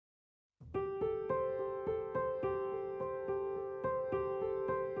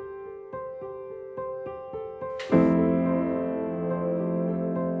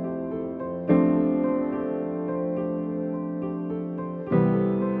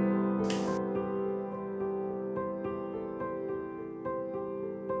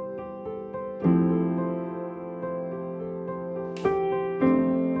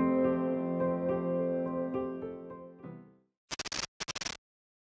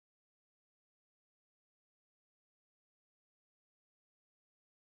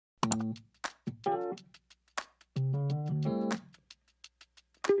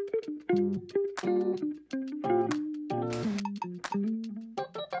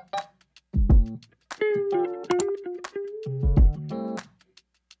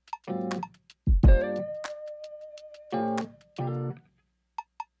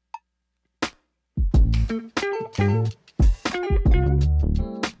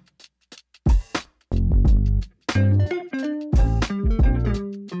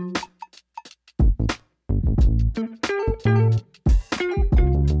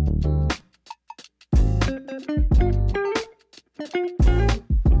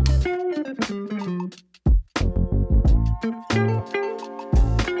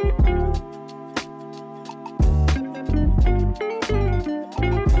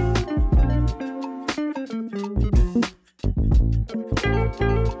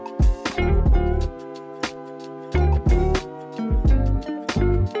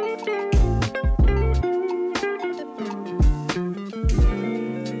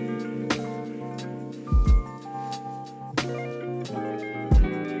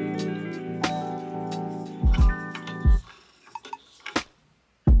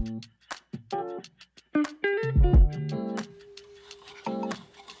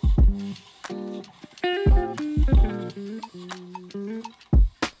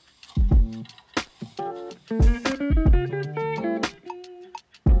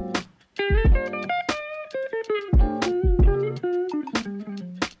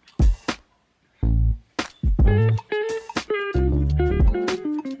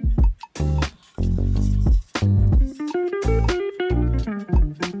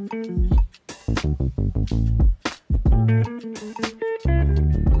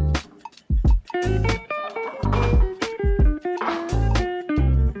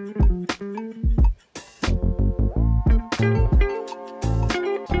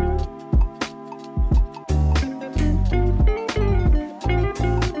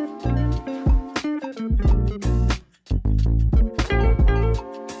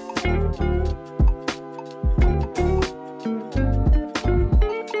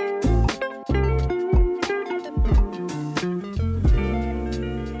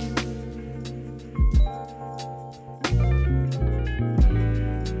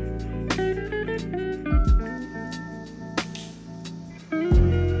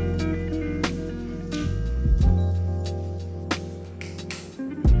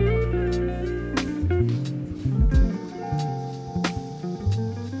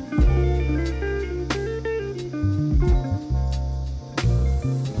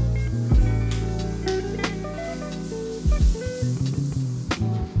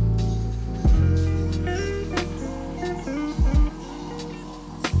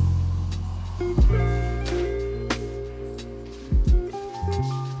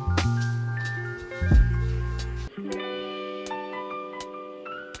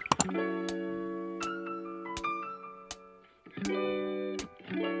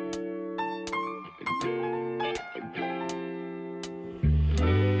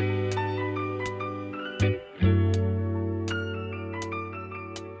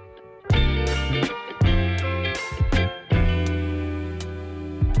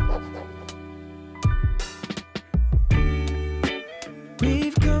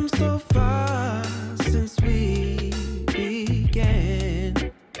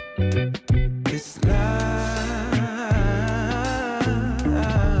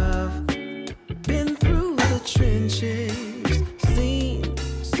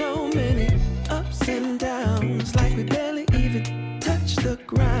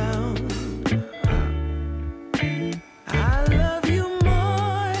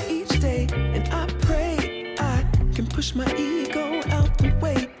push my ego out the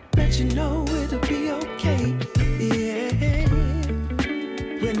way, let you know it'll be okay. Yeah.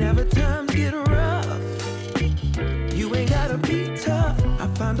 Whenever times get rough, you ain't gotta be tough. I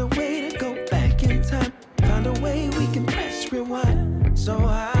found a way to go back in time, found a way we can press rewind. So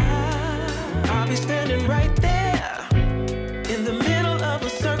I'll be standing right there in the middle of a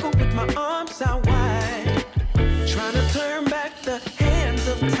circle with my arms out wide, trying to turn back the hands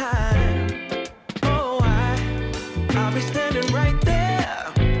of time. I'll be standing right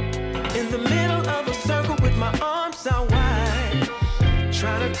there in the middle of a circle with my arms out wide,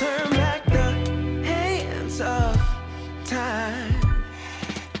 trying to turn back the hands of time.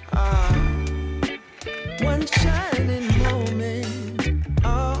 One shining moment.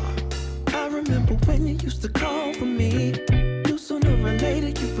 I remember when you used to call for me. Knew sooner or later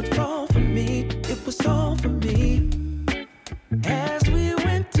you would fall for me. It was all for me. As we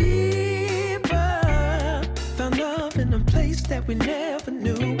went deeper, found love in a place that we never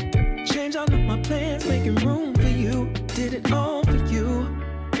knew. Changed all of my plans, making room for you. Did it all for you.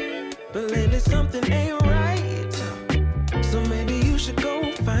 But lately something ain't right. So maybe you should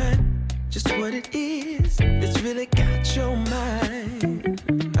go find just what it is that's really got your mind.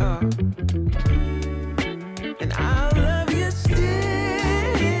 And I'll love you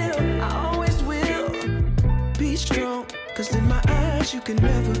still, I always will. Be strong, cause in my eyes you can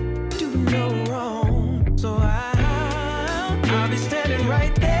never do no wrong. So I'll be standing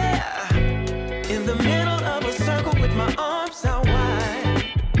right there in the middle of a circle with my arms out wide,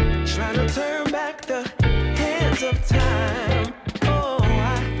 trying to turn back the hands of time. Oh,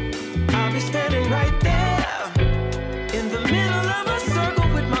 I'll be standing right there in the middle of a circle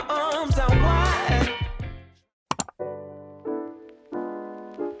with my arms out wide.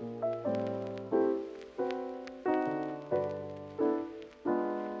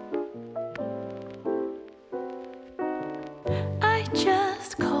 I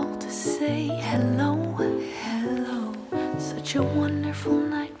just called to say hello, hello. Such a wonderful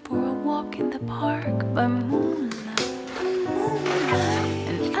night for a walk in the park by moonlight, moonlight.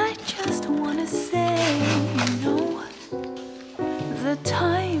 And I just wanna say, you know, the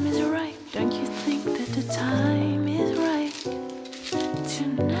time is right. Don't you think that the time is right?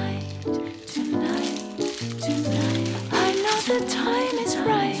 Tonight, tonight, tonight. I know the time is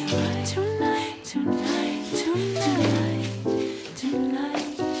right. Tonight, tonight, tonight, tonight.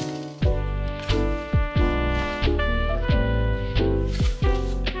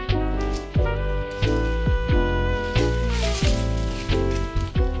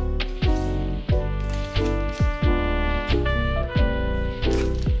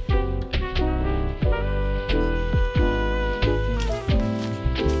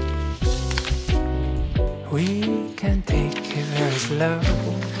 We can take it very slow.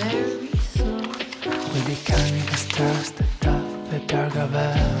 Very slow. We're becoming the stars that top the dark of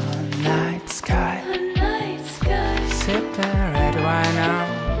a night sky. The night sky. Sipping red wine on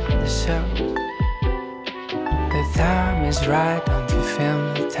the show. The time is right, don't you feel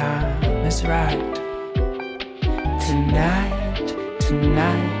the time is right? Tonight,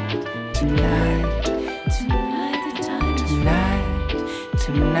 tonight, tonight, Tonight the time is tonight,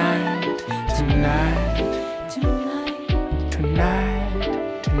 tonight, tonight. tonight. Tonight,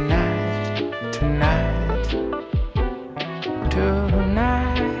 tonight, tonight,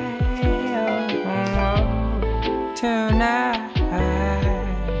 tonight, oh, tonight.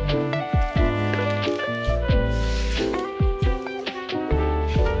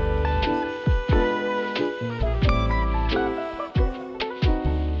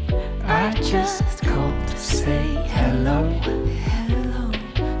 I just called to say hello. Hello.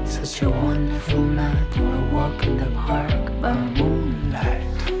 Such a wonderful night for a walk in the park by moonlight.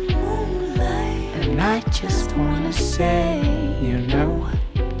 Moonlight. And I just wanna say, you know,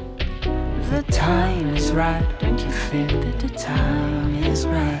 the time is right. Don't you feel that the time is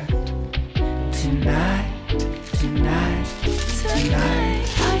right? Tonight, tonight, tonight.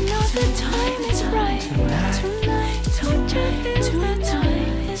 I know the time is right. Tonight. Tonight. Tonight. The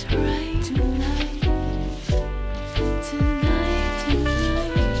time is right. Tonight. Tonight. Tonight.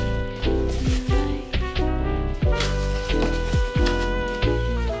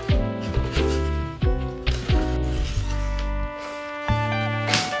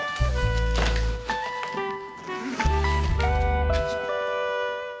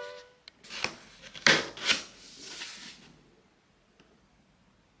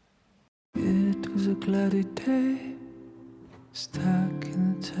 It was a cloudy day, stuck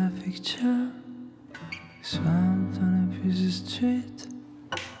in a traffic jam, swamped on a busy street.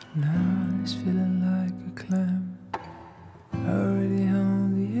 Now it's feeling like a clam, already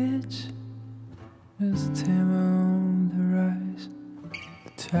on the edge, just a timber on the rise.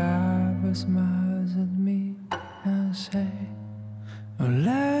 The driver smiles at me and say, oh,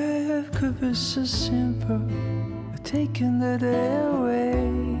 life could be so simple, but taking the day away.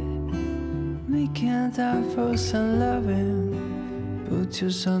 Making time for some loving, put your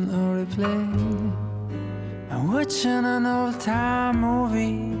son on replay. I'm watching an old-time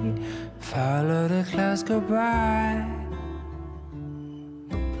movie, follow the clouds go by,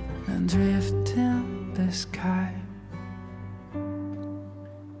 and drift in the sky.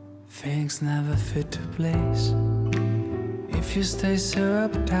 Things never fit to place if you stay so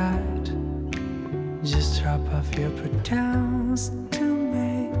uptight. Just drop off your pretends to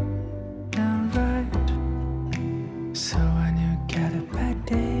make them right. So when you get a bad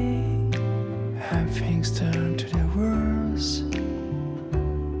day and things turn to the worst,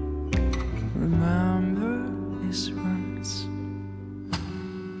 remember these words.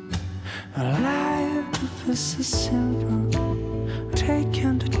 Life is so simple,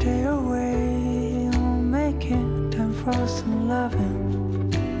 taking the day away.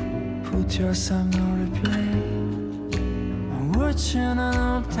 just I'm no replay. I'm watching an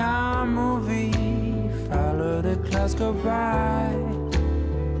old time movie, follow the clouds go by.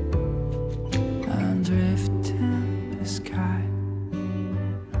 I'm drifting the sky.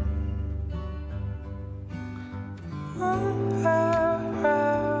 Oh,